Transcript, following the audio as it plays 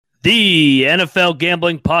The NFL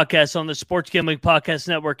Gambling Podcast on the Sports Gambling Podcast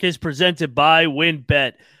Network is presented by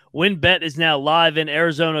WynnBET. WynnBET is now live in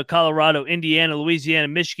Arizona, Colorado, Indiana, Louisiana,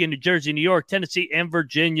 Michigan, New Jersey, New York, Tennessee, and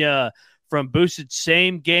Virginia. From boosted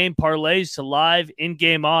same-game parlays to live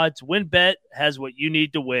in-game odds, WynnBET has what you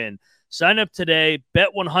need to win. Sign up today,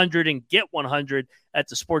 bet 100 and get 100 at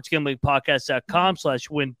the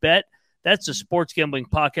sportsgamblingpodcast.com/WynnBET. That's the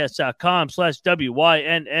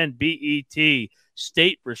sportsgamblingpodcast.com/WYNNBET.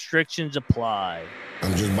 State restrictions apply.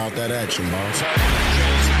 I'm just about that action, boss. You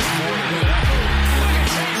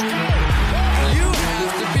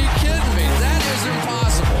have to be kidding me. That is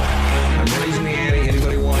impossible. I'm raising the ante.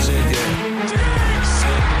 Anybody wants it?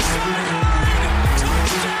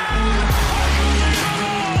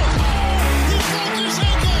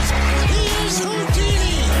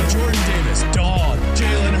 Jordan Davis, dog.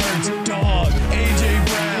 Jalen Hurts, dog. AJ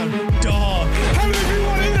Brown, dog. How many people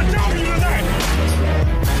want in the W tonight?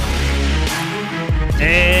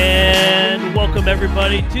 And welcome,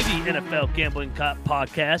 everybody, to the NFL Gambling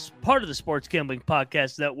Podcast, part of the Sports Gambling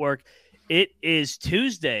Podcast Network. It is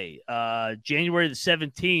Tuesday, January the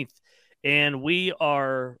 17th, and we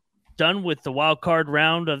are done with the wild card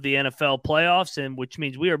round of the NFL playoffs, and which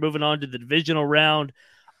means we are moving on to the divisional round.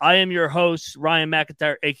 I am your host, Ryan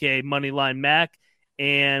McIntyre, a.k.a. Moneyline Mac,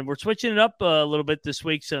 and we're switching it up a little bit this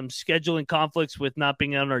week. Some scheduling conflicts with not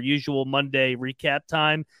being on our usual Monday recap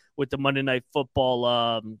time with the Monday Night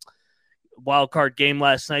Football wild card game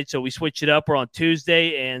last night. So we switched it up. We're on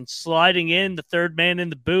Tuesday, and sliding in the third man in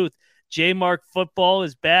the booth, J-Mark Football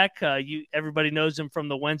is back. Everybody knows him from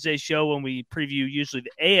the Wednesday show when we preview usually the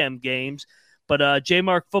AM games. But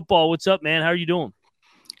J-Mark Football, what's up, man? How are you doing?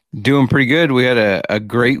 Doing pretty good. We had a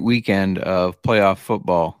great weekend of playoff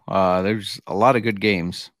football. There's a lot of good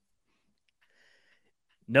games.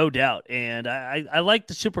 No doubt. And I like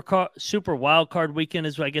the super wild card weekend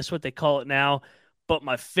is I guess what they call it now. But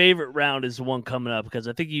my favorite round is the one coming up because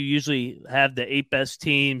I think you usually have the 8 best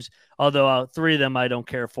teams, although 3 of them I don't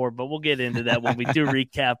care for. But we'll get into that when we do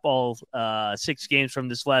recap all 6 games from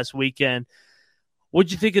this last weekend.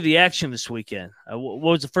 What'd you think of the action this weekend? What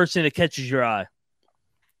was the first thing that catches your eye?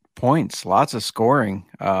 Points, lots of scoring.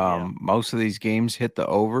 Most of these games hit the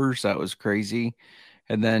overs. That was crazy.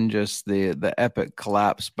 And then just the epic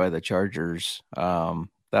collapse by the Chargers. That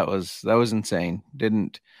was insane.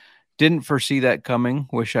 Didn't foresee that coming.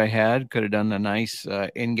 Wish I had. Could have done a nice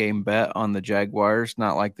in-game bet on the Jaguars.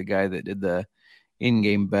 Not like the guy that did the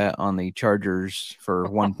in-game bet on the Chargers for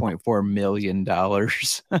 $1.4 million.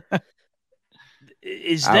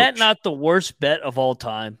 Is that not the worst bet of all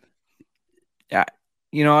time? Yeah.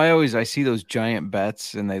 You know, I see those giant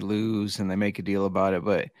bets and they lose and they make a deal about it.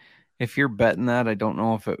 But if you're betting that, I don't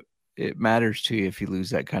know if it matters to you if you lose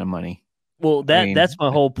that kind of money. Well, that's my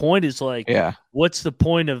whole point is what's the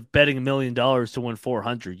point of betting $1 million to win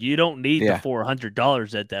 400? You don't need the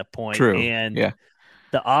 $400 at that point. True. And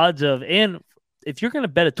the odds of, and if you're going to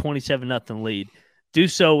bet a 27-0 lead, do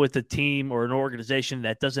so with a team or an organization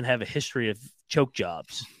that doesn't have a history of choke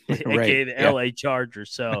jobs, aka the LA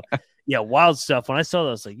Chargers. So wild stuff. When I saw that,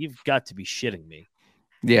 I was like, you've got to be shitting me.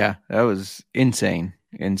 Yeah, that was insane.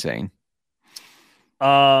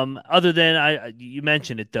 Other than you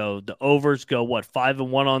mentioned it though, the overs go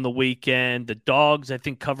 5-1 on the weekend. The dogs I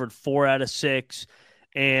think covered 4 out of 6,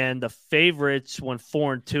 and the favorites went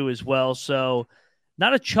 4-2 as well. So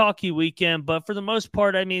not a chalky weekend, but for the most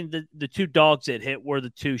part, I mean the 2 dogs that hit were the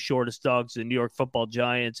 2 shortest dogs: the New York Football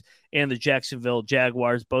Giants and the Jacksonville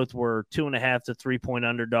Jaguars. Both were 2.5 to 3-point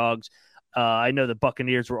underdogs. I know the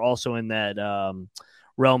Buccaneers were also in that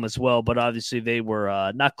realm as well, but obviously they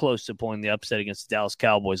were not close to pulling the upset against the Dallas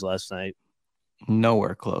Cowboys last night.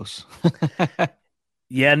 Nowhere close.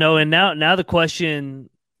 And now the question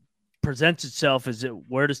presents itself is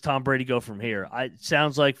where does Tom Brady go from here? It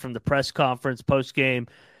sounds like from the press conference post game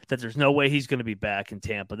that there's no way he's going to be back in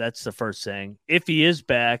Tampa. That's the first thing. If he is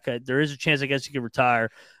back, there is a chance I guess he could retire,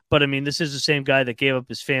 but I mean this is the same guy that gave up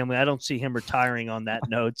his family. I don't see him retiring on that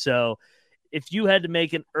note. So if you had to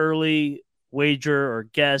make an early wager or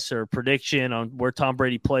guess or prediction on where Tom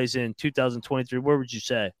Brady plays in 2023, where would you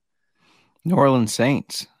say? New Orleans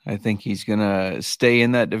Saints. I think he's going to stay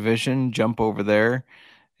in that division, jump over there,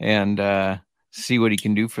 and see what he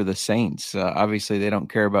can do for the Saints. Obviously, they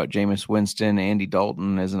don't care about Jameis Winston. Andy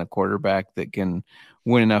Dalton isn't a quarterback that can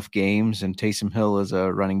win enough games, and Taysom Hill is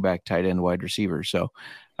a running back, tight end, wide receiver. So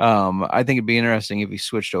I think it'd be interesting if he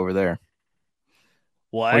switched over there.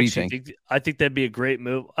 Well, I think that'd be a great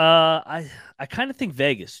move. I kind of think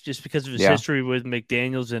Vegas, just because of his history with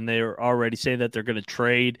McDaniels, and they're already saying that they're going to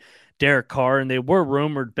trade Derek Carr, and they were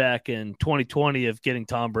rumored back in 2020 of getting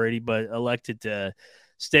Tom Brady, but elected to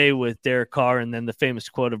stay with Derek Carr. And then the famous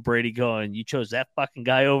quote of Brady going, "You chose that fucking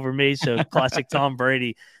guy over me." So classic Tom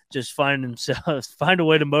Brady, just find a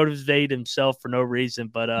way to motivate himself for no reason.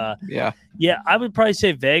 But yeah, I would probably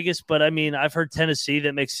say Vegas. But I mean, I've heard Tennessee.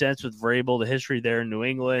 That makes sense with Vrabel, the history there in New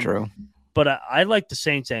England. True. But I like the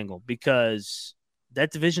Saints angle because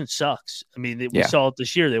that division sucks. I mean, we saw it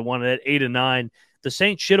this year. They won it at 8-9. The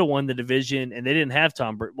Saints should have won the division, and they didn't have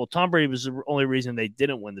Tom Brady. Well, Tom Brady was the only reason they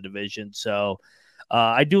didn't win the division. So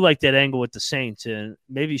I do like that angle with the Saints, and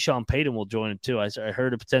maybe Sean Payton will join it too. I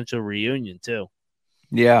heard a potential reunion too.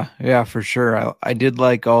 Yeah, for sure. I did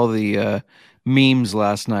like all the memes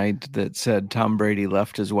last night that said Tom Brady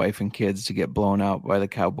left his wife and kids to get blown out by the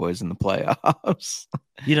Cowboys in the playoffs.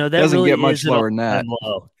 That doesn't really get much lower than that.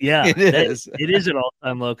 Low. Yeah, it is. It is an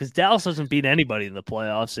all-time low because Dallas doesn't beat anybody in the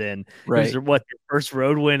playoffs, and right. It was their first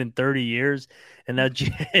road win in 30 years, and now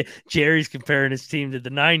Jerry's comparing his team to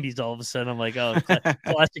the 90s. All of a sudden, I'm like, oh,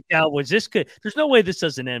 classic Cowboys. There's no way this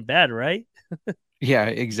doesn't end bad, right? Yeah,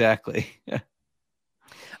 exactly.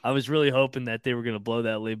 I was really hoping that they were going to blow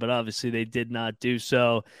that lead, but obviously they did not do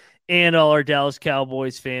so. And all our Dallas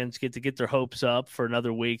Cowboys fans get to get their hopes up for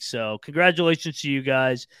another week. So congratulations to you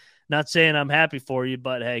guys. Not saying I'm happy for you,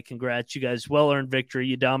 but hey, congrats. You guys, well-earned victory.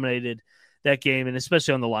 You dominated that game, and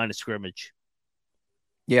especially on the line of scrimmage.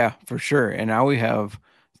 Yeah, for sure. And now we have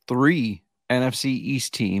 3 NFC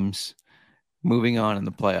East teams moving on in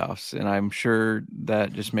the playoffs, and I'm sure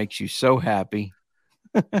that just makes you so happy.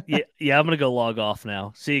 Yeah, I'm gonna go log off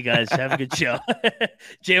now. See you guys. Have a good show.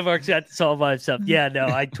 J-Mark's got this all by himself. Yeah, no,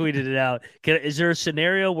 I tweeted it out. Is there a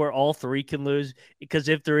scenario where all 3 can lose? Because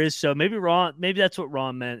if there is, so maybe that's what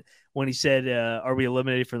Ron meant when he said, "Are we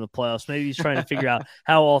eliminated from the playoffs?" Maybe he's trying to figure out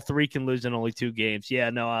how all 3 can lose in only 2 games. Yeah,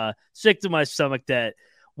 no, sick to my stomach that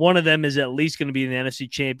one of them is at least going to be in the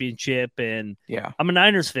NFC Championship. And yeah, I'm a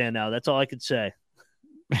Niners fan now. That's all I could say.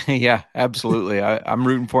 Yeah, absolutely. I'm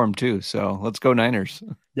rooting for him too. So let's go Niners.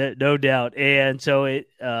 No doubt. And so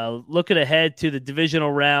looking ahead to the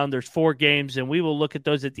divisional round, there's 4 games, and we will look at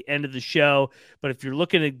those at the end of the show. But if you're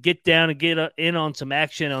looking to get down and get in on some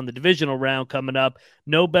action on the divisional round coming up,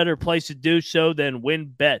 no better place to do so than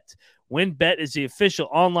WynnBET. WynnBET is the official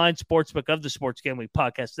online sportsbook of the Sports Gambling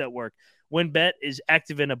Podcast Network. WynnBET is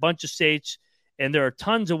active in a bunch of states, and there are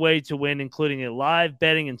tons of ways to win, including a live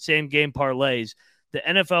betting and same-game parlays. The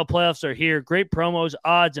NFL playoffs are here. Great promos,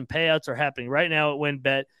 odds, and payouts are happening right now at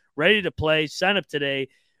WynnBET. Ready to play. Sign up today.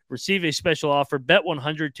 Receive a special offer. Bet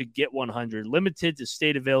 100 to get 100. Limited to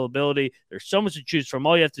state availability. There's so much to choose from.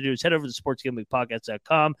 All you have to do is head over to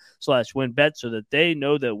sportsgamblingpodcast.com/WynnBET so that they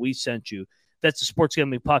know that we sent you. That's the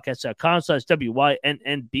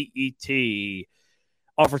sportsgamblingpodcast.com/WYNNBET.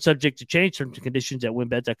 Offer subject to change. Terms and conditions at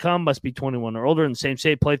WynnBET.com. Must be 21 or older in the same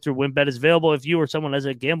state. Playthrough WynnBET is available. If you or someone has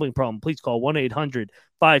a gambling problem, please call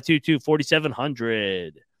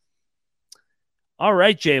 1-800-522-4700. All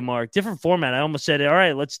right, J-Mark. Different format. I almost said, all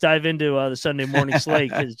right, let's dive into the Sunday morning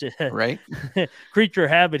slate. Right. Creature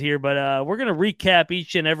habit here. But we're going to recap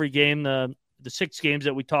each and every game, the 6 games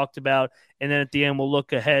that we talked about. And then at the end, we'll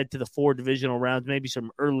look ahead to the 4 divisional rounds, maybe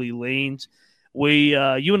some early lanes.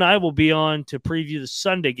 You and I will be on to preview the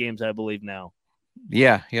Sunday games, I believe now.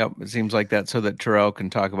 Yeah, yep. It seems like that so that Terrell can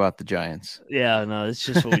talk about the Giants. Yeah, no, it's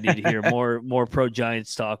just what we need to hear. More pro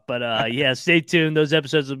Giants talk. But yeah, stay tuned. Those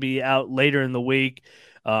episodes will be out later in the week.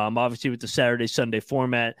 Obviously with the Saturday, Sunday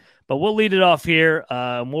format. But we'll lead it off here.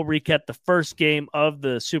 We'll recap the first game of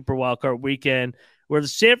the Super Wildcard weekend, where the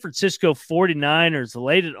San Francisco 49ers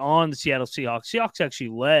laid it on the Seattle Seahawks. Seahawks actually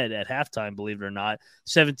led at halftime, believe it or not,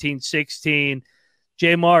 17-16.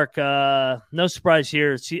 J-Mark, no surprise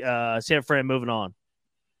here. San Fran moving on.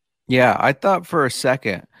 Yeah, I thought for a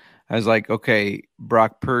second, I was like, okay,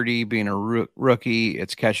 Brock Purdy being a rookie,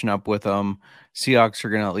 it's catching up with them. Seahawks are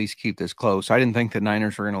going to at least keep this close. I didn't think the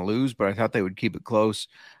Niners were going to lose, but I thought they would keep it close.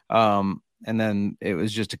 And then it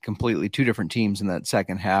was just a completely 2 different teams in that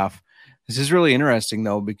second half. This is really interesting,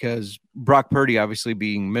 though, because Brock Purdy obviously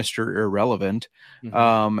being Mr. Irrelevant,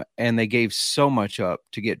 and they gave so much up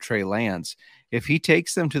to get Trey Lance. If he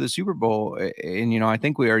takes them to the Super Bowl, and, I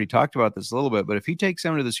think we already talked about this a little bit, but if he takes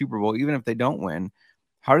them to the Super Bowl, even if they don't win,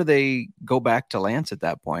 how do they go back to Lance at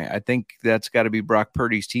that point? I think that's got to be Brock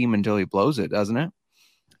Purdy's team until he blows it, doesn't it?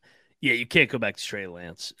 Yeah, you can't go back to Trey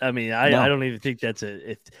Lance. I mean, I don't even think that's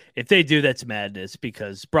if they do, that's madness,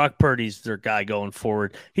 because Brock Purdy's their guy going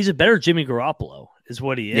forward. He's a better Jimmy Garoppolo is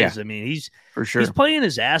what he is. Yeah, I mean, he's for sure. He's playing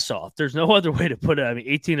his ass off. There's no other way to put it. I mean,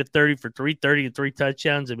 18-30 for 330 and 3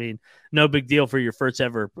 touchdowns. I mean, no big deal for your first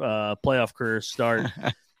ever playoff career start.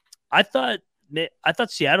 I thought I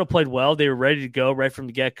thought Seattle played well. They were ready to go right from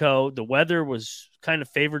the get-go. The weather was kind of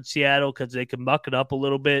favored Seattle because they could muck it up a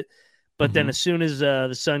little bit. But then as soon as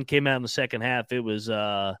the sun came out in the second half, it was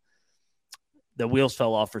the wheels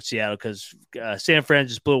fell off for Seattle because San Fran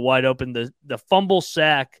just blew it wide open. The fumble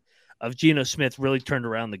sack of Geno Smith really turned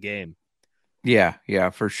around the game.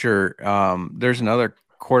 Yeah, for sure. There's another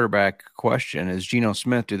quarterback question. Is Geno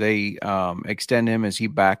Smith, do they extend him? Is he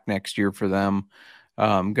back next year for them?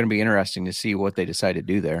 Going to be interesting to see what they decide to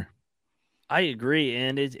do there. I agree,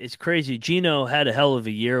 and it's crazy. Geno had a hell of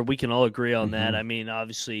a year. We can all agree on that. I mean,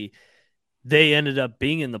 obviously, they ended up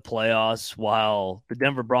being in the playoffs while the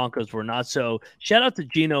Denver Broncos were not. So shout out to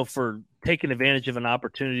Geno for taking advantage of an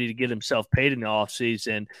opportunity to get himself paid in the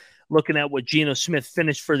offseason. Looking at what Geno Smith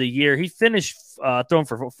finished for the year, he finished throwing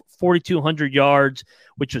for 4,200 yards,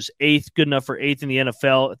 which was eighth, good enough for eighth in the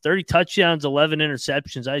NFL. 30 touchdowns, 11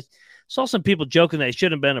 interceptions. I saw some people joking that he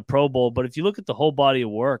shouldn't have been a Pro Bowl, but if you look at the whole body of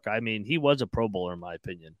work, I mean, he was a Pro Bowler in my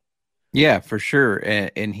opinion. Yeah, for sure.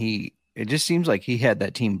 And it just seems like he had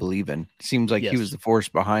that team believing. It seems like he was the force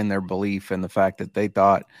behind their belief and the fact that they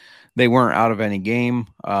thought they weren't out of any game,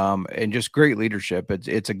 and just great leadership.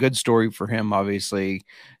 It's a good story for him. Obviously,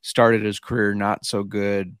 started his career not so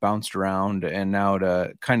good, bounced around, and now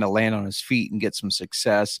to kind of land on his feet and get some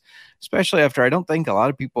success, especially after I don't think a lot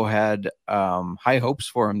of people had high hopes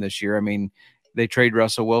for him this year. I mean, they trade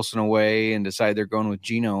Russell Wilson away and decide they're going with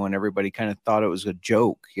Geno, and everybody kind of thought it was a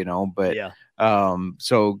joke, but yeah.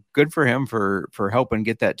 So good for him for helping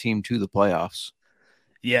get that team to the playoffs.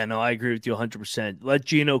 Yeah, no, I agree with you 100%. Let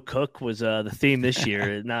Geno cook was the theme this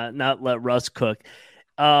year, not let Russ cook.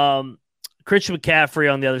 Christian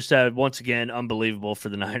McCaffrey on the other side, once again, unbelievable for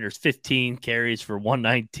the Niners. 15 carries for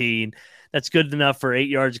 119. That's good enough for 8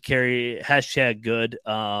 yards of carry. #good.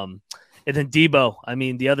 And then Debo, I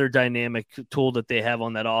mean, the other dynamic tool that they have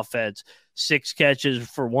on that offense, 6 catches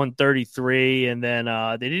for 133. And then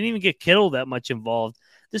they didn't even get Kittle that much involved.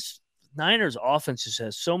 This Niners offense just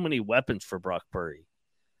has so many weapons for Brock Purdy.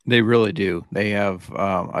 They really do. They have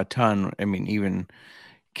a ton. I mean, even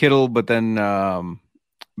Kittle, but then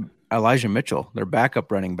Elijah Mitchell, their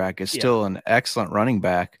backup running back, is still an excellent running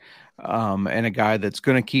back, and a guy that's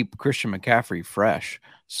going to keep Christian McCaffrey fresh.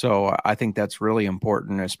 So I think that's really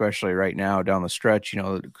important, especially right now down the stretch.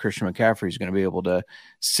 Christian McCaffrey is going to be able to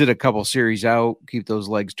sit a couple series out, keep those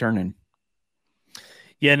legs turning.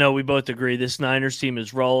 Yeah, no, we both agree. This Niners team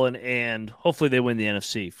is rolling, and hopefully they win the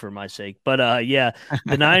NFC for my sake. But,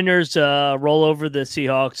 the Niners roll over the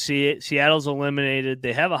Seahawks. Seattle's eliminated.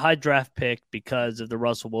 They have a high draft pick because of the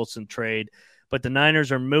Russell Wilson trade. But the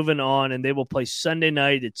Niners are moving on, and they will play Sunday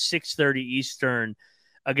night at 6:30 Eastern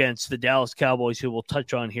against the Dallas Cowboys, who we'll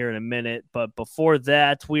touch on here in a minute. But before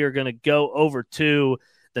that, we are going to go over to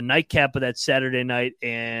the nightcap of that Saturday night,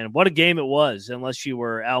 and what a game it was, unless you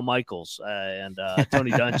were Al Michaels and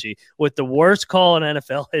Tony Dungy, with the worst call in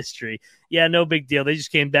NFL history. Yeah, no big deal. They just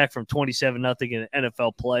came back from 27-0 in an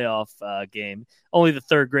NFL playoff game. Only the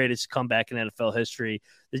third greatest comeback in NFL history.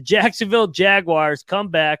 The Jacksonville Jaguars come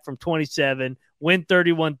back from 27, win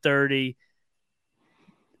 31-30.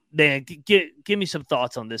 Man, give me some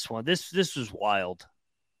thoughts on this one. This was wild.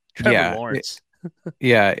 Trevor Lawrence.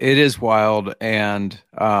 Yeah, it is wild, and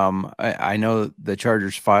I know the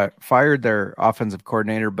Chargers fired their offensive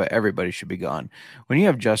coordinator, but everybody should be gone. When you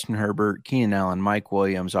have Justin Herbert, Keenan Allen, Mike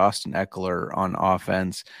Williams, Austin Eckler on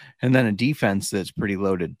offense, and then a defense that's pretty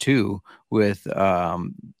loaded too with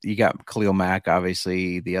you got Khalil Mack,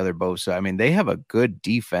 obviously, the other Bosa. I mean, they have a good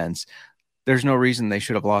defense. There's no reason they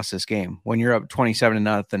should have lost this game. When you're up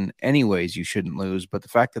 27-0, anyways, you shouldn't lose. But the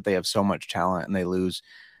fact that they have so much talent and they lose,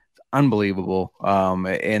 unbelievable.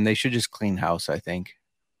 And they should just clean house, I think.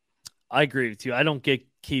 I agree with you. I don't get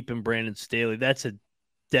keeping Brandon Staley. That's a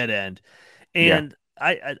dead end. And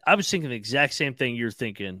I was thinking the exact same thing you're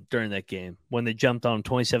thinking during that game when they jumped on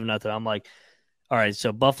 27-0. I'm like, all right,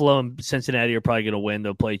 so Buffalo and Cincinnati are probably going to win.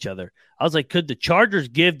 They'll play each other. I was like, could the Chargers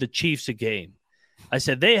give the Chiefs a game? I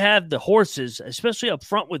said they have the horses, especially up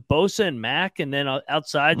front with Bosa and Mack, and then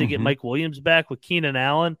outside to get Mike Williams back with Keenan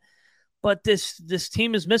Allen. But this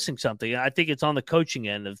team is missing something. I think it's on the coaching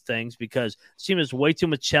end of things because this team has way too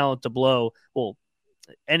much talent to blow. Well,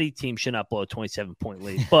 any team should not blow a 27-point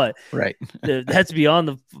lead, but right. That's beyond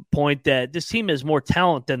the point that this team has more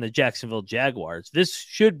talent than the Jacksonville Jaguars. This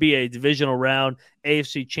should be a divisional round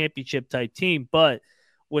AFC championship type team, but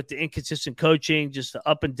with the inconsistent coaching, just the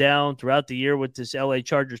up and down throughout the year with this LA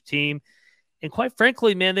Chargers team. And quite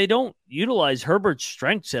frankly, man, they don't utilize Herbert's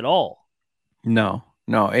strengths at all. No.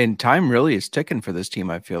 And time really is ticking for this team,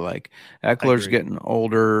 I feel like. Eckler's getting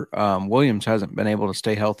older. Williams hasn't been able to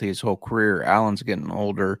stay healthy his whole career. Allen's getting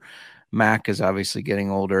older. Mac is obviously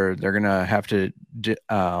getting older. They're going to have to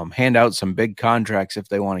hand out some big contracts if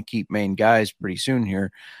they want to keep main guys pretty soon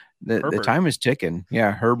here. The time is ticking.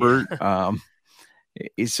 Yeah, Herbert.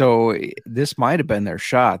 So this might have been their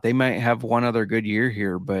shot. They might have one other good year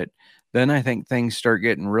here, but then I think things start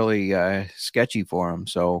getting really sketchy for them.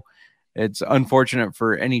 So it's unfortunate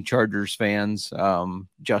for any Chargers fans.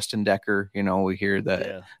 Justin Decker, we hear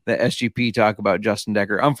the SGP talk about Justin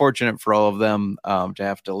Decker. Unfortunate for all of them to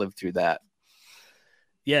have to live through that.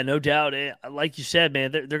 Yeah, no doubt. Like you said,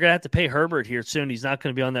 man, they're going to have to pay Herbert here soon. He's not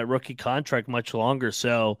going to be on that rookie contract much longer.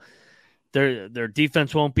 So their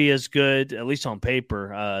defense won't be as good, at least on paper.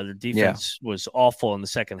 Their defense was awful in the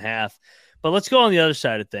second half. But let's go on the other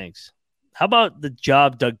side of things. How about the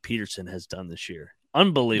job Doug Peterson has done this year?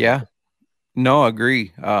 Unbelievable. Yeah. No,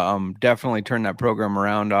 agree. Definitely turned that program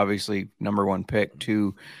around. Obviously, number one pick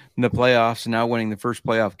to the playoffs, and now winning the first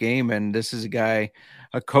playoff game. And this is a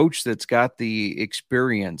coach that's got the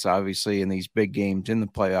experience, obviously, in these big games, in the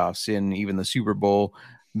playoffs, in even the Super Bowl,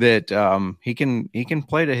 that he can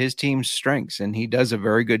play to his team's strengths, and he does a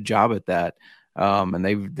very good job at that. And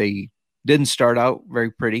they didn't start out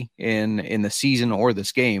very pretty in the season or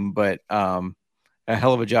this game, but a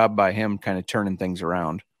hell of a job by him, kind of turning things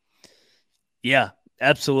around. Yeah,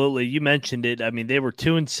 absolutely. You mentioned it. I mean, they were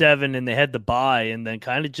 2-7 and they had the bye, and then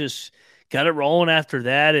kind of just got it rolling after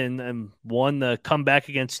that, and won the comeback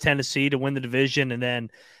against Tennessee to win the division. And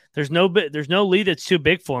then there's no lead that's too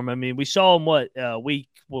big for them. I mean, we saw them week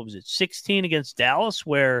 16 against Dallas,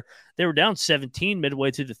 where they were down 17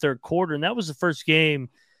 midway through the third quarter, and that was the first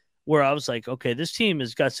game where I was like, okay, this team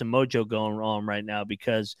has got some mojo going on right now,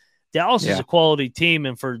 because Dallas is a quality team,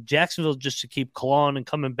 and for Jacksonville just to keep clawing and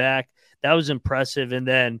coming back, that was impressive. And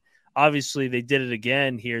then obviously they did it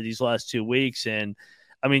again here these last 2 weeks. And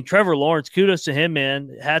I mean, Trevor Lawrence, kudos to him,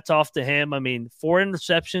 man. Hats off to him. I mean, 4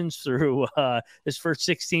 interceptions through his first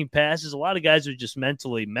 16 passes. A lot of guys would just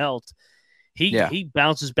mentally melt. He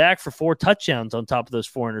bounces back for 4 touchdowns on top of those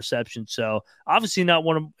 4 interceptions. So obviously not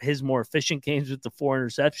one of his more efficient games with the 4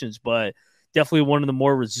 interceptions, but definitely one of the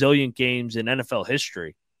more resilient games in NFL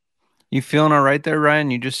history. You feeling all right there,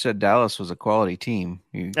 Ryan? You just said Dallas was a quality team.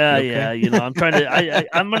 You okay? Yeah. I'm trying to.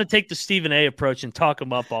 I'm going to take the Stephen A. approach and talk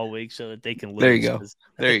them up all week so that they can lose.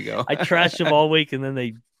 There you go. I trashed them all week, and then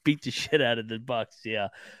they beat the shit out of the Bucs. Yeah,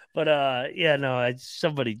 but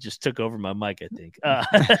somebody just took over my mic, I think.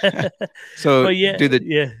 So, do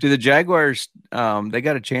the Jaguars? They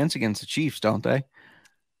got a chance against the Chiefs, don't they?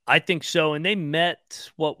 I think so, and they met.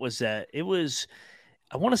 What was that? It was.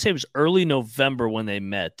 I want to say it was early November when they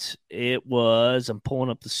met. I'm pulling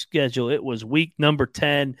up the schedule. It was week number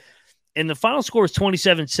 10. And the final score was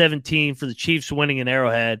 27-17 for the Chiefs winning in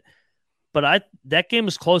Arrowhead. But that game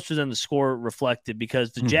was closer than the score reflected,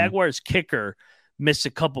 because the Jaguars kicker missed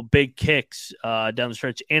a couple big kicks down the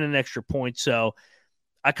stretch and an extra point. So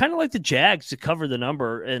I kind of like the Jags to cover the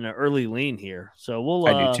number in an early lean here. So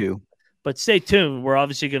I do too. But stay tuned. We're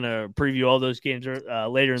obviously going to preview all those games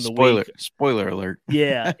later in the week. Spoiler alert.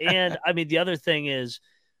 Yeah. And, I mean, the other thing is,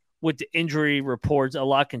 with the injury reports, a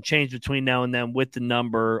lot can change between now and then with the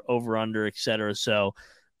number, over, under, et cetera. So,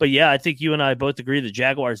 but, yeah, I think you and I both agree the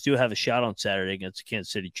Jaguars do have a shot on Saturday against the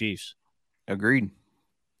Kansas City Chiefs. Agreed.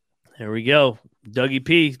 There we go. Dougie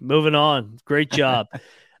P, moving on. Great job.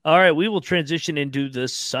 All right, we will transition into the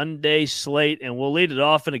Sunday slate, and we'll lead it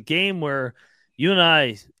off in a game where you and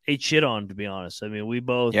I ate shit on, to be honest. I mean, we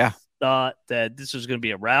both thought that this was going to be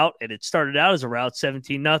a rout, and it started out as a rout,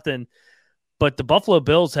 17-0. But the Buffalo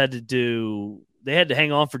Bills had to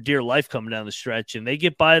hang on for dear life coming down the stretch, and they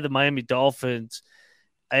get by the Miami Dolphins.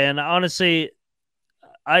 And honestly,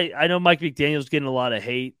 I know Mike McDaniel's getting a lot of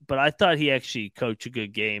hate, but I thought he actually coached a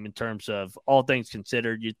good game in terms of all things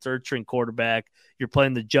considered. Your third-string quarterback, you're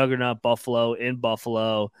playing the juggernaut Buffalo in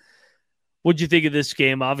Buffalo. What'd you think of this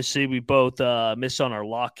game? Obviously, we both missed on our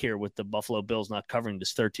lock here with the Buffalo Bills not covering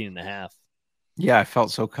this 13.5. Yeah, I felt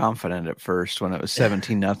so confident at first when it was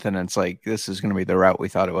 17-0. And it's like, this is going to be the route we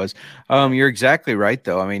thought it was. You're exactly right,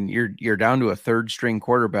 though. I mean, you're down to a third-string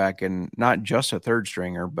quarterback, and not just a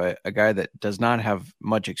third-stringer, but a guy that does not have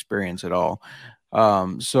much experience at all.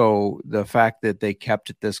 So the fact that they kept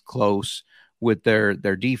it this close with their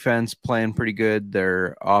defense playing pretty good,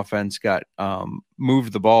 their offense got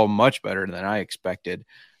moved the ball much better than I expected.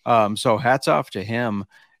 So hats off to him.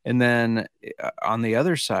 And then on the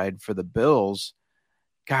other side for the Bills,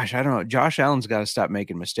 gosh, I don't know. Josh Allen's got to stop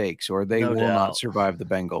making mistakes, or they will not survive the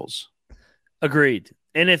Bengals. Agreed.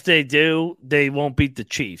 And if they do, they won't beat the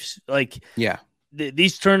Chiefs.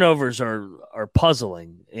 these turnovers are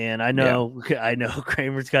puzzling, and I know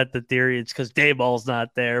Kramer's got the theory it's because Dayball's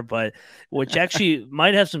not there, but which actually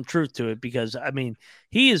might have some truth to it, because I mean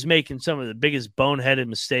he is making some of the biggest boneheaded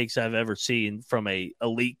mistakes I've ever seen from a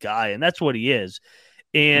elite guy, and that's what he is.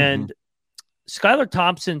 And Skylar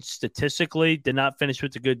Thompson statistically did not finish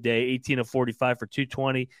with a good day, 18 of 45 for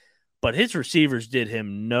 220, but his receivers did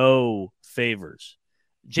him no favors.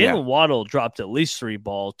 Jalen Waddle dropped at least 3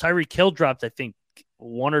 balls. Tyreek Hill dropped, I think,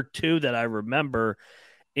 1 or 2 that I remember.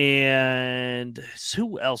 And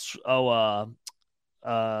who else? How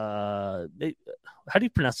do you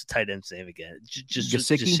pronounce the tight end's name again?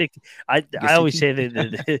 Gesicki. I always say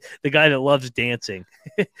the guy that loves dancing.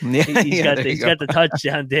 He's got the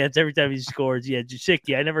touchdown dance every time he scores. Yeah,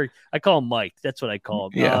 Gesicki. I call him Mike. That's what I call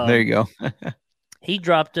him. Yeah, there you go. He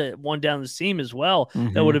dropped one down the seam as well.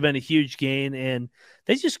 That would have been a huge gain. And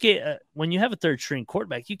they just get when you have a third string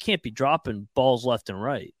quarterback, you can't be dropping balls left and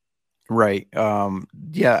right. Right.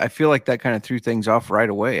 Yeah, I feel like that kind of threw things off right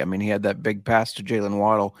away. I mean, he had that big pass to Jalen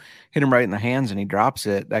Waddle, hit him right in the hands, and he drops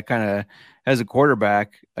it. That kind of, as a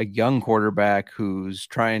quarterback, a young quarterback who's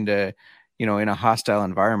trying to, in a hostile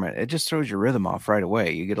environment, it just throws your rhythm off right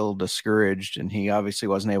away. You get a little discouraged, and he obviously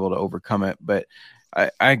wasn't able to overcome it. But I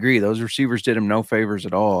agree. Those receivers did him no favors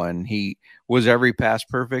at all. And was every pass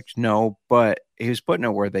perfect? No, but he was putting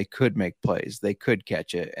it where they could make plays. They could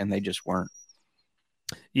catch it, and they just weren't.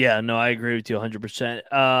 Yeah, no, I agree with you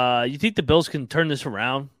 100%. You think the Bills can turn this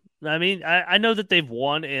around? I mean, I know that they've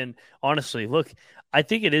won, and honestly, look, I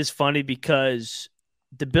think it is funny because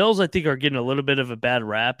the Bills, I think, are getting a little bit of a bad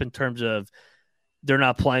rap in terms of they're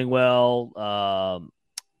not playing well.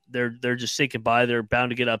 They're just thinking by. They're bound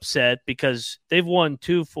to get upset because they've won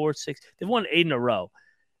 2, 4, 6. They've won 8 in a row.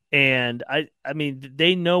 And I mean,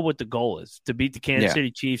 they know what the goal is, to beat the Kansas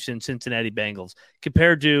City Chiefs and Cincinnati Bengals,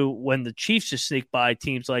 compared to when the Chiefs just sneak by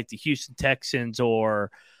teams like the Houston Texans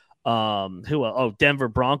or Denver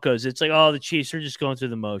Broncos. It's like, the Chiefs are just going through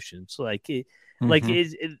the motions.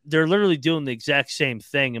 They're literally doing the exact same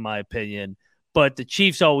thing, in my opinion. But the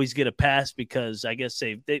Chiefs always get a pass because I guess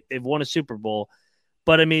they've won a Super Bowl.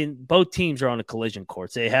 But I mean, both teams are on a collision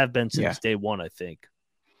course. They have been since day one, I think.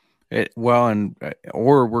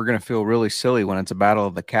 Or we're going to feel really silly when it's a battle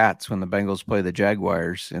of the cats when the Bengals play the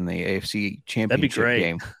Jaguars in the AFC Championship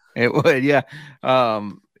game. It would,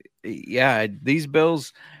 yeah. These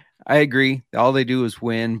Bills, I agree. All they do is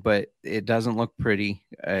win, but it doesn't look pretty.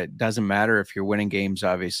 It doesn't matter if you're winning games,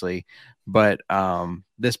 obviously. But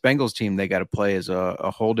this Bengals team, they got to play as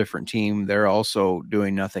a whole different team. They're also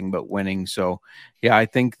doing nothing but winning. So, yeah, I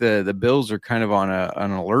think the Bills are kind of on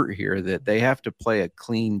an alert here that they have to play a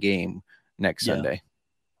clean game next Sunday.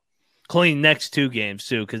 Clean next 2 games,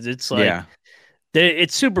 too, because it's like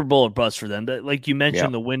it's Super Bowl or bust for them. Like you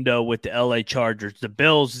mentioned, the window with the LA Chargers, the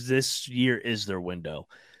Bills this year is their window.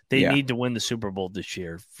 They need to win the Super Bowl this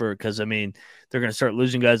year because, I mean, they're going to start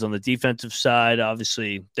losing guys on the defensive side.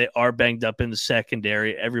 Obviously, they are banged up in the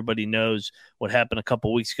secondary. Everybody knows what happened a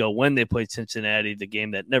couple weeks ago when they played Cincinnati, the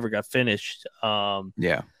game that never got finished. So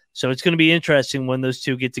it's going to be interesting when those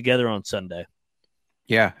two get together on Sunday.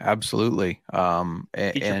 Yeah, absolutely.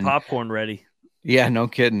 Get your popcorn ready. Yeah, no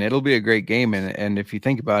kidding. It'll be a great game. And if you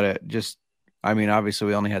think about it, obviously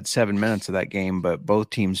we only had 7 minutes of that game, but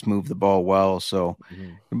both teams moved the ball well. So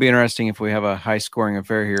it'll be interesting if we have a high scoring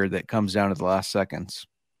affair here that comes down to the last seconds.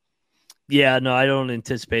 Yeah, no, I don't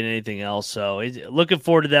anticipate anything else. So looking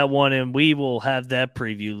forward to that one, and we will have that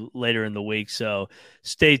preview later in the week. So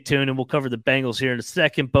stay tuned, and we'll cover the Bengals here in a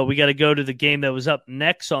second. But we got to go to the game that was up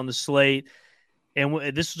next on the slate.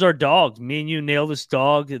 And this was our dog. Me and you nailed this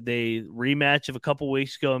dog. The rematch of a couple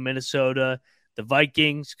weeks ago in Minnesota. The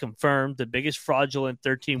Vikings confirmed the biggest fraudulent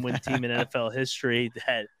 13-win team in NFL history.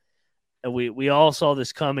 That we all saw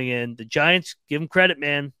this coming in. The Giants, give them credit,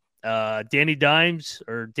 man. Danny Dimes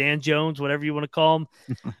or Dan Jones, whatever you want to call him,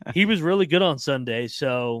 he was really good on Sunday.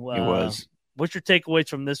 So he was. What's your takeaways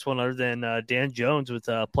from this one other than Dan Jones with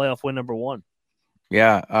playoff win number 1?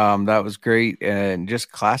 Yeah, that was great, and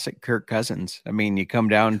just classic Kirk Cousins. I mean, you come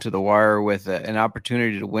down to the wire with an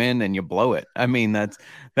opportunity to win, and you blow it. I mean,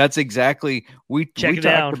 that's exactly we talked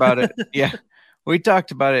about it. Yeah, we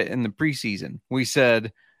talked about it in the preseason. We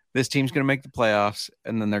said this team's going to make the playoffs,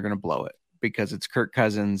 and then they're going to blow it because it's Kirk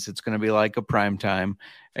Cousins. It's going to be like a prime time,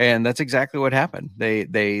 and that's exactly what happened.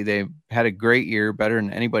 They had a great year, better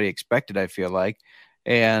than anybody expected, I feel like.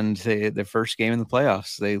 And the first game in the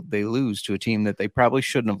playoffs, they lose to a team that they probably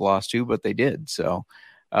shouldn't have lost to, but they did. So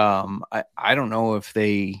I don't know if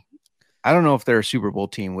they're a Super Bowl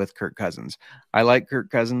team with Kirk Cousins. I like Kirk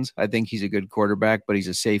Cousins. I think he's a good quarterback, but he's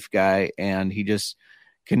a safe guy, and he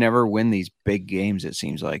can never win these big games, it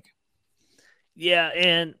seems like. Yeah,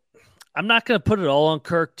 and I'm not going to put it all on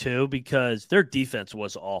Kirk, too, because their defense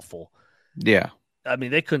was awful. Yeah. I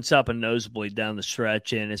mean, they couldn't stop a nosebleed down the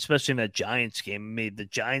stretch, and especially in that Giants game.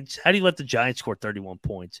 How do you let the Giants score 31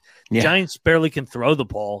 points? The Giants barely can throw the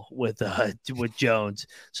ball with Jones.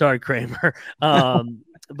 Sorry, Kramer. I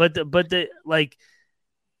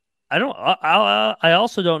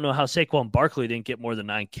also don't know how Saquon Barkley didn't get more than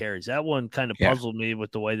 9 carries. That one kind of puzzled me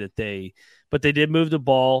with the way that they did move the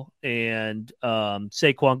ball, and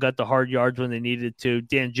Saquon got the hard yards when they needed to.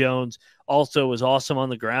 Dan Jones also was awesome on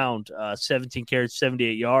the ground, 17 carries,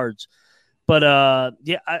 78 yards. But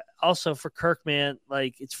also for Kirk, man,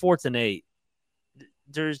 like it's 4th and 8.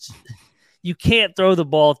 You can't throw the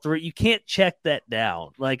ball through. You can't check that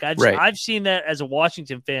down. Like I've seen that as a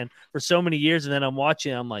Washington fan for so many years, and then I'm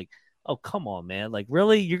watching. I'm like, oh come on, man! Like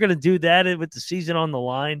really, you're gonna do that with the season on the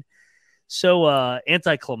line? So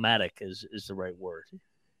anticlimactic is the right word.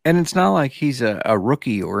 And it's not like he's a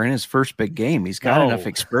rookie or in his first big game. He's got enough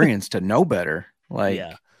experience to know better. Like,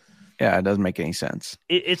 yeah, it doesn't make any sense.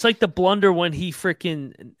 It's like the blunder when he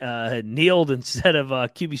freaking kneeled instead of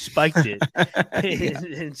QB spiked it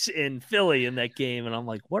in Philly in that game. And I'm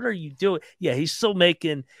like, what are you doing? Yeah, he's still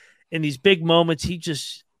making in these big moments.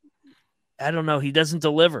 I don't know. He doesn't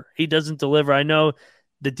deliver. I know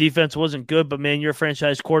the defense wasn't good, but man, you're a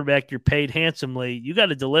franchise quarterback. You're paid handsomely. You got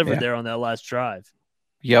to deliver there on that last drive.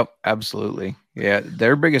 Yep, absolutely. Yeah,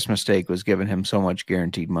 their biggest mistake was giving him so much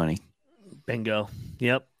guaranteed money. Bingo.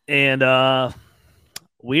 Yep. And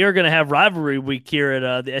we are going to have rivalry week here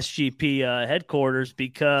at the SGP headquarters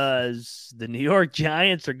because the New York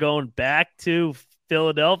Giants are going back to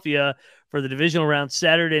Philadelphia for the divisional round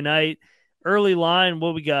Saturday night. Early line,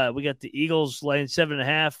 what we got? We got the Eagles laying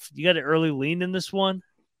 7.5. You got an early lean in this one?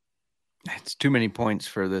 It's too many points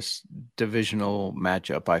for this divisional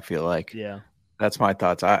matchup, I feel like. Yeah. That's my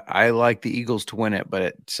thoughts. I like the Eagles to win it, but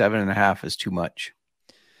at 7.5 is too much.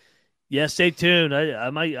 Yeah, stay tuned. I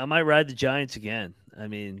might ride the Giants again. I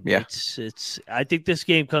mean, it's. I think this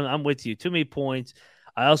game comes. I'm with you. Too many points.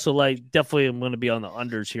 I also definitely I'm going to be on the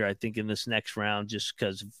unders here. I think in this next round, just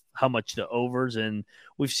because of how much the overs, and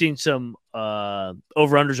we've seen some over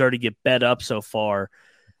unders already get bet up so far.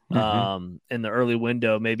 In the early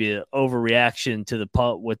window, maybe an overreaction to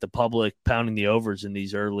with the public pounding the overs in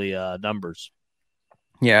these early numbers.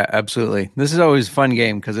 Yeah, absolutely. This is always a fun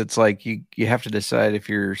game because it's like you have to decide if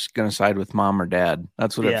you're going to side with mom or dad.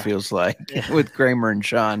 That's what it feels like with Kramer and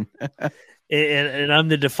Sean. and I'm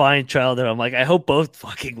the defiant child that I'm like, I hope both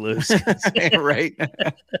fucking lose. Right.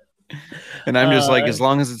 And I'm just like, as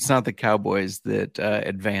long as it's not the Cowboys that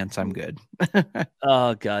advance, I'm good.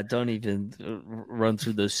 Oh, God, don't even run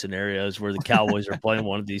through those scenarios where the Cowboys are playing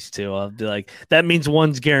one of these two. I'll be like, that means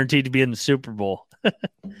one's guaranteed to be in the Super Bowl.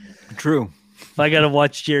 True. If I got to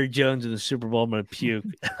watch Jerry Jones in the Super Bowl, I'm going to puke.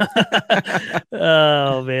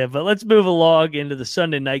 Oh, man. But let's move along into the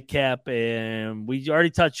Sunday nightcap. And we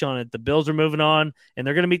already touched on it. The Bills are moving on, and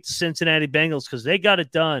they're going to meet the Cincinnati Bengals because they got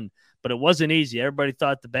it done. But it wasn't easy. Everybody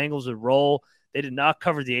thought the Bengals would roll. They did not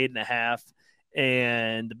cover the 8.5.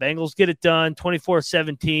 And the Bengals get it done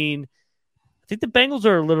 24-17. I think the Bengals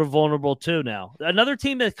are a little vulnerable too now. Another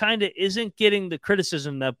team that kind of isn't getting the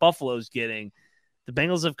criticism that Buffalo's getting. The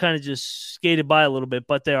Bengals have kind of just skated by a little bit,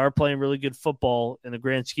 but they are playing really good football in the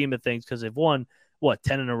grand scheme of things because they've won,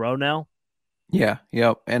 10 in a row now? Yeah,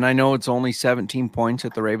 yep. And I know it's only 17 points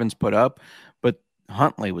that the Ravens put up, but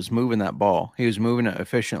Huntley was moving that ball. He was moving it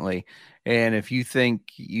efficiently. And if you think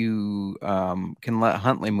you can let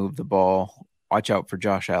Huntley move the ball, watch out for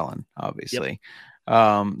Josh Allen, obviously. Yep.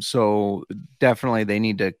 So definitely they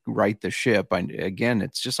need to right the ship. Again,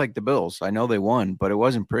 it's just like the Bills. I know they won, but it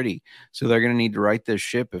wasn't pretty. So they're going to need to right this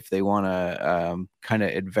ship if they want to kind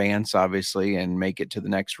of advance, obviously, and make it to the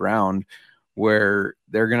next round where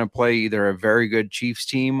they're going to play either a very good Chiefs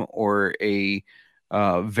team or a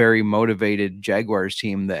very motivated Jaguars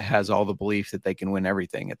team that has all the belief that they can win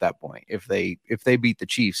everything at that point. If they beat the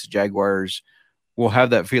Chiefs, the Jaguars will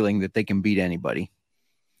have that feeling that they can beat anybody.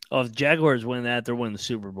 Oh, if the Jaguars win that, they're winning the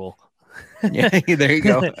Super Bowl. Yeah, there you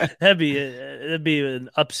go. that'd be an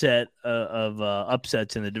upset of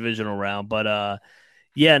upsets in the divisional round. But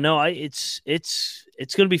it's going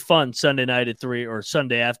to be fun Sunday night at 3 or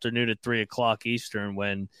Sunday afternoon at 3:00 Eastern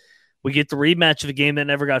when we get the rematch of a game that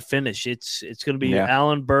never got finished. It's going to be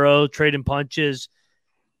Allen Burrow trading punches.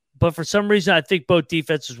 But for some reason, I think both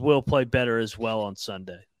defenses will play better as well on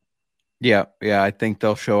Sunday. Yeah, I think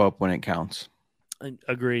they'll show up when it counts.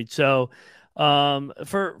 Agreed. So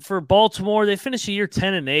for Baltimore, they finished the year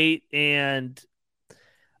 10-8, and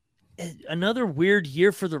another weird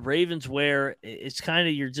year for the Ravens where it's kind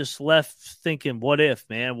of, you're just left thinking, what if,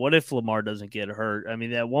 man? What if Lamar doesn't get hurt? I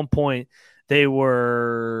mean, at one point I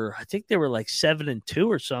think they were like 7-2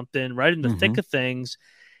 or something, right in the thick of things.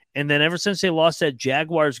 And then ever since they lost that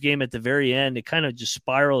Jaguars game at the very end, it kind of just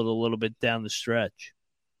spiraled a little bit down the stretch.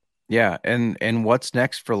 Yeah, and what's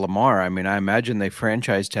next for Lamar? I mean, I imagine they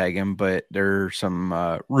franchise tag him, but there are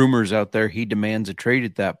some rumors out there he demands a trade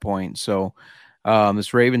at that point. So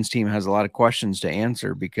this Ravens team has a lot of questions to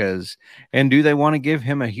answer and do they want to give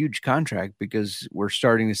him a huge contract? Because we're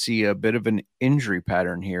starting to see a bit of an injury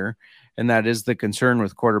pattern here, and that is the concern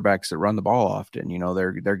with quarterbacks that run the ball often. You know,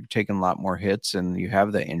 they're taking a lot more hits, and you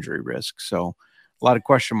have the injury risk. So a lot of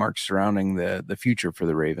question marks surrounding the future for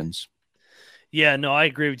the Ravens. Yeah, no, I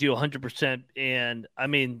agree with you 100%. And I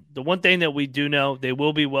mean, the one thing that we do know, they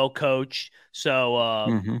will be well coached.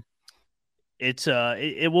 So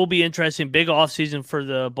it will be interesting. Big offseason for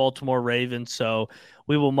the Baltimore Ravens. So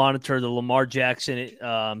we will monitor the Lamar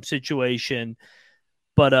Jackson situation.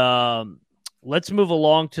 But let's move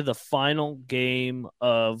along to the final game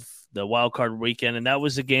of the wild card weekend. And that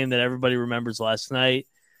was the game that everybody remembers last night,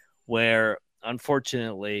 where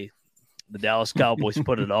unfortunately the Dallas Cowboys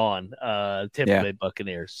put it on Tampa Bay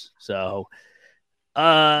Buccaneers. So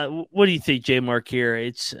what do you think, J Mark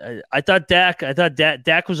here? I thought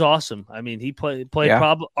Dak was awesome. I mean, he played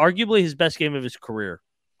arguably his best game of his career.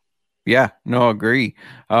 Yeah, no, agree.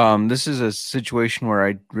 This is a situation where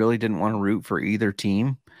I really didn't want to root for either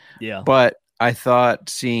team. Yeah. But I thought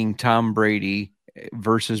seeing Tom Brady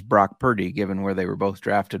versus Brock Purdy, given where they were both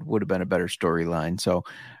drafted, would have been a better storyline. So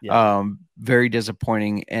very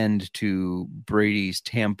disappointing end to Brady's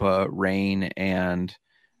Tampa reign. And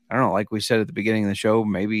I don't know, like we said at the beginning of the show,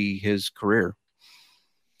 maybe his career.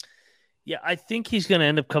 Yeah, I think he's going to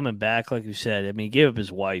end up coming back, like you said. I mean, he gave up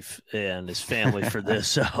his wife and his family for this.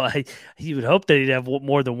 So he would hope that he'd have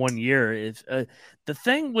more than 1 year. The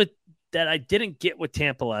thing with that I didn't get with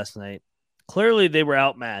Tampa last night, clearly they were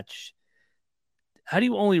outmatched. How do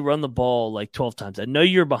you only run the ball like 12 times? I know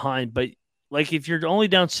you're behind, but like if you're only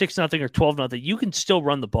down 6-0 or 12-0, you can still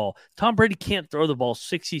run the ball. Tom Brady can't throw the ball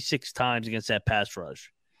 66 times against that pass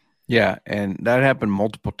rush. Yeah, and that happened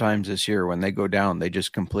multiple times this year. When they go down, they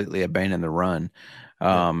just completely abandon the run.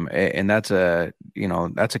 And that's a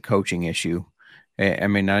coaching issue. I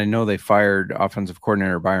mean, I know they fired offensive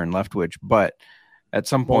coordinator Byron Leftwich, but at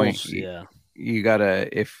some point, you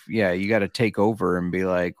gotta take over and be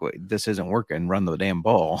like, this isn't working. Run the damn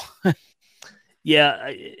ball. Yeah,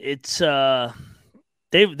 it's they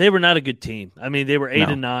were not a good team. I mean, they were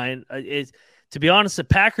 8-9. To be honest, the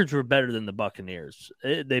Packers were better than the Buccaneers.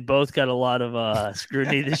 They both got a lot of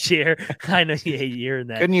scrutiny this year. I know you hate hearing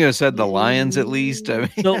that. Couldn't you have said the Lions at least? I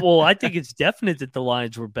mean, well, I think it's definite that the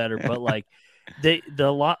Lions were better, but like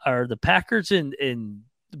the Packers and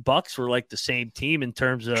Bucks were like the same team in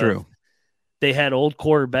terms of true. They had old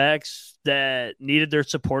quarterbacks that needed their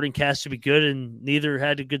supporting cast to be good, and neither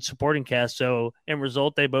had a good supporting cast. So, in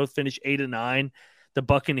result, they both finished 8-9. The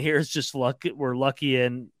Buccaneers were lucky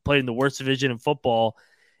and played in the worst division in football.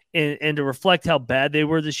 And to reflect how bad they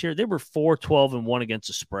were this year, they were 4-12-1 against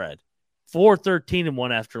the spread,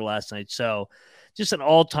 4-13-1 after last night. So, just an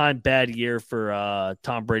all-time bad year for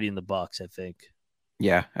Tom Brady and the Bucs, I think.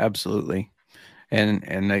 Yeah, absolutely.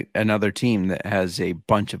 And another team that has a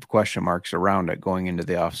bunch of question marks around it going into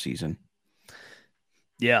the offseason.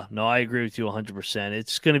 Yeah, no, I agree with you 100%.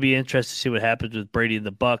 It's going to be interesting to see what happens with Brady and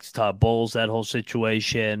the Bucs, Todd Bowles, that whole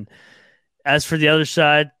situation. As for the other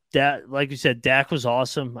side, like you said, Dak was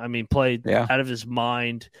awesome. I mean, played out of his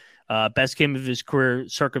mind. Best game of his career,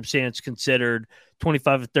 circumstance considered.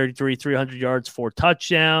 25 of 33, 300 yards, 4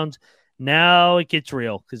 touchdowns. Now it gets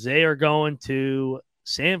real because they are going to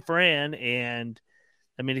San Fran, and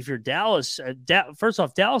I mean, if you're Dallas, first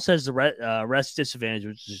off, Dallas has the rest disadvantage,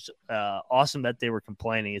 which is awesome that they were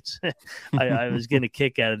complaining. It's I was getting a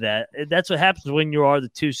kick out of that. That's what happens when you are the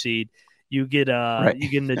 2 seed. You get you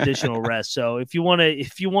get an additional rest. So if you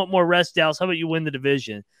want more rest, Dallas, how about you win the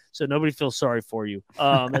division so nobody feels sorry for you?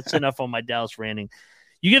 That's enough on my Dallas ranting.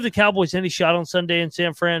 You give the Cowboys any shot on Sunday in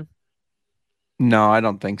San Fran? No, I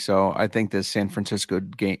don't think so. I think the San Francisco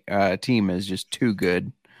team is just too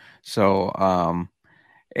good. So,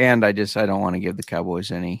 and I don't want to give the Cowboys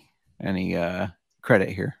any credit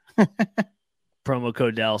here. Promo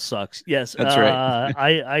code Dallas sucks. Yes, that's right.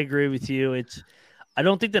 I agree with you. I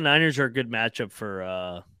don't think the Niners are a good matchup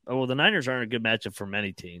for. The Niners aren't a good matchup for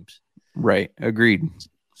many teams. Right. Agreed.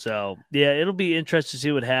 So yeah, it'll be interesting to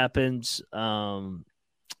see what happens.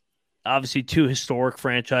 Obviously, 2 historic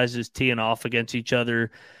franchises teeing off against each other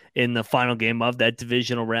in the final game of that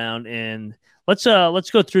divisional round. And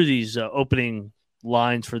Let's go through these opening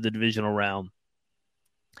lines for the divisional round.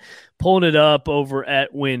 Pulling it up over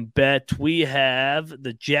at WinBet, we have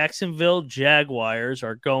the Jacksonville Jaguars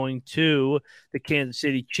are going to the Kansas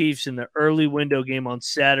City Chiefs in the early window game on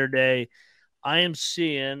Saturday. I am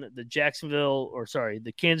seeing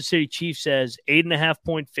the Kansas City Chiefs as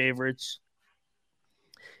 8.5-point favorites,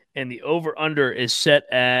 and the over-under is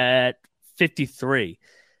set at 53.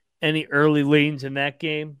 Any early leans in that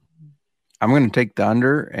game? I'm going to take the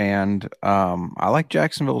under, and I like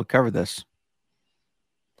Jacksonville to cover this.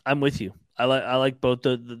 I'm with you. I like both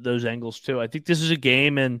those angles too. I think this is a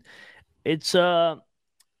game, and it's a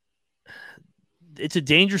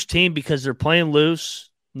dangerous team because they're playing loose,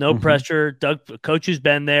 no pressure. Coach who's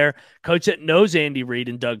been there, coach that knows Andy Reid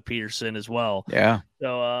and Doug Peterson as well. Yeah.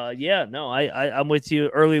 So I'm with you.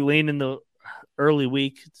 Early lean in the early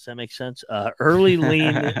week. Does that make sense? Early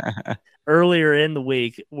lean earlier in the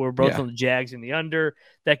week. We're both on the Jags and the under.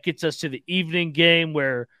 That gets us to the evening game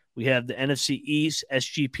where we have the NFC East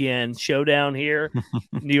SGPN showdown here.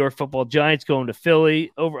 New York Football Giants going to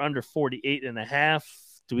Philly, over under 48.5.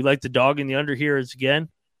 Do we like the dog in the under here again?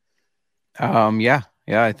 Yeah,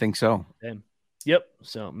 I think so. Yep.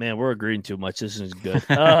 So, man, we're agreeing too much. This isn't good.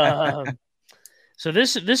 So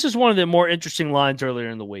this is one of the more interesting lines earlier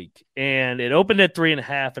in the week, and it opened at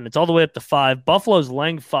 3.5, and it's all the way up to 5. Buffalo's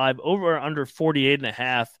laying 5, over or under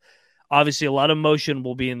 48.5. Obviously, a lot of emotion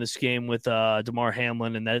will be in this game with DeMar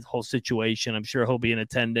Hamlin and that whole situation. I'm sure he'll be in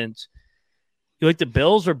attendance. You like the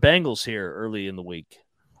Bills or Bengals here early in the week?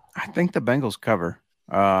 I think the Bengals cover.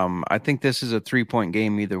 I think this is a 3-point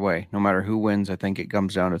game either way. No matter who wins, I think it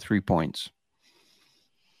comes down to 3 points.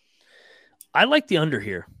 I like the under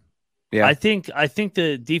here. Yeah, I think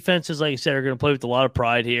the defenses, like you said, are going to play with a lot of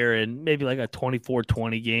pride here, and maybe like a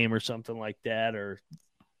 24-20 game or something like that, or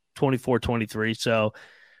 24-23. So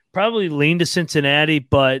probably lean to Cincinnati,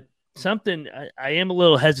 but something I am a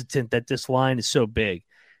little hesitant that this line is so big.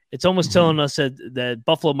 It's almost telling us that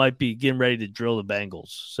Buffalo might be getting ready to drill the Bengals.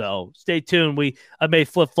 So stay tuned. I may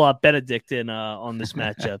flip-flop Benedict in on this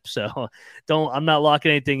matchup. So I'm not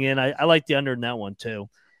locking anything in. I like the under in that one too.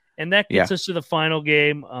 And that gets us to the final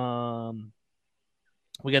game.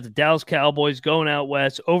 We got the Dallas Cowboys going out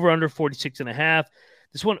west, over under 46.5.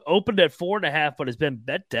 This one opened at 4.5, but has been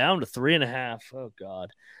bet down to 3.5. Oh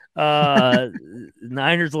God.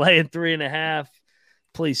 Niners laying 3.5.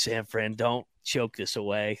 Please, San Fran, don't choke this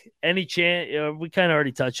away. Any chance? We kind of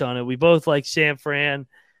already touched on it. We both like San Fran,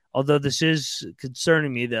 although this is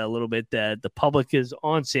concerning me that a little bit that the public is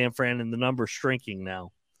on San Fran and the number's shrinking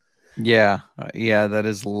now. Yeah, that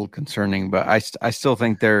is a little concerning, but I still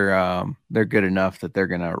think they're good enough that they're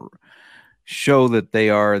gonna show that they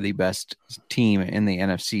are the best team in the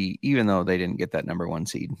NFC, even though they didn't get that number 1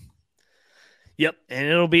 seed. Yep, and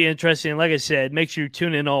it'll be interesting. Like I said, make sure you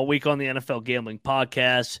tune in all week on the NFL Gambling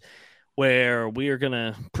Podcast, where we are going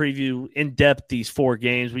to preview in depth these 4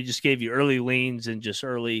 games. We just gave you early leans and just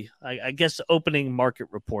early, I guess, opening market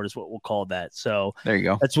report is what we'll call that. So there you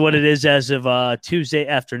go. That's what it is as of Tuesday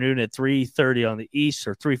afternoon at 3:30 on the East,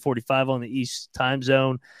 or 3:45 on the East time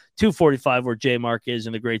zone, 2:45 where J Mark is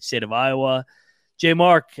in the great state of Iowa. J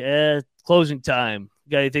Mark, closing time.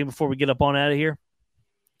 Got anything before we get up on out of here?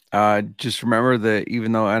 Just remember that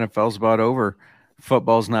even though NFL's about over,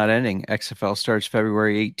 football's not ending. XFL starts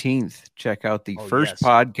February 18th. Check out the first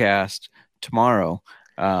podcast tomorrow.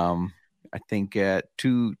 I think at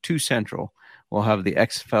 2 Central, we'll have the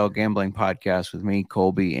XFL Gambling Podcast with me,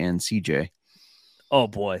 Colby, and CJ. Oh,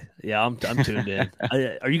 boy. Yeah, I'm tuned in.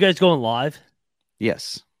 Are you guys going live?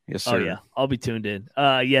 Yes, sir. Oh, yeah. I'll be tuned in.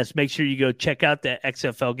 Yes, make sure you go check out the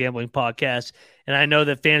XFL Gambling Podcast. And I know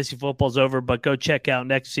that fantasy football's over, but go check out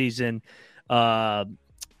next season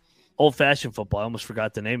Old-Fashioned Football. I almost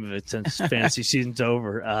forgot the name of it since fantasy season's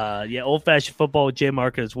over. Old-Fashioned Football with J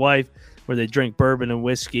Mark and his wife, where they drink bourbon and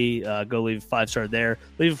whiskey. Go leave a 5-star there.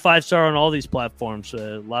 Leave a 5-star on all these platforms.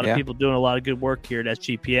 A lot of people doing a lot of good work here at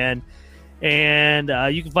SGPN.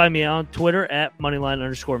 And you can find me on Twitter at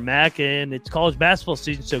Moneyline_Mac. And it's college basketball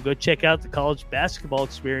season, so go check out the college basketball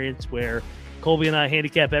experience, where Colby and I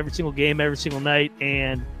handicap every single game, every single night,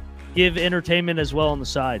 and give entertainment as well on the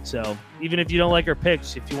side. So even if you don't like our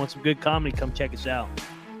picks, if you want some good comedy, come check us out.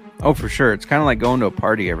 Oh, for sure. It's kind of like going to a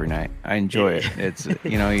party every night. I enjoy it. It's,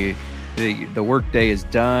 the work day is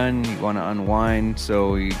done. You want to unwind,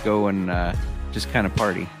 so you go and just kind of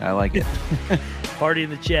party. I like it. Party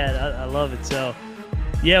in the chat. I love it. So,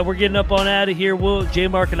 yeah, we're getting up on out of here. J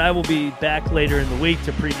Mark and I will be back later in the week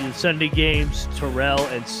to preview the Sunday games. Terrell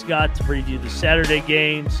and Scott to preview the Saturday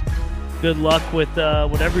games. Good luck with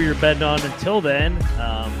whatever you're betting on until then.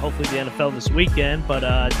 Hopefully the NFL this weekend, but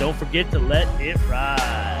don't forget to let it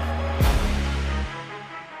ride.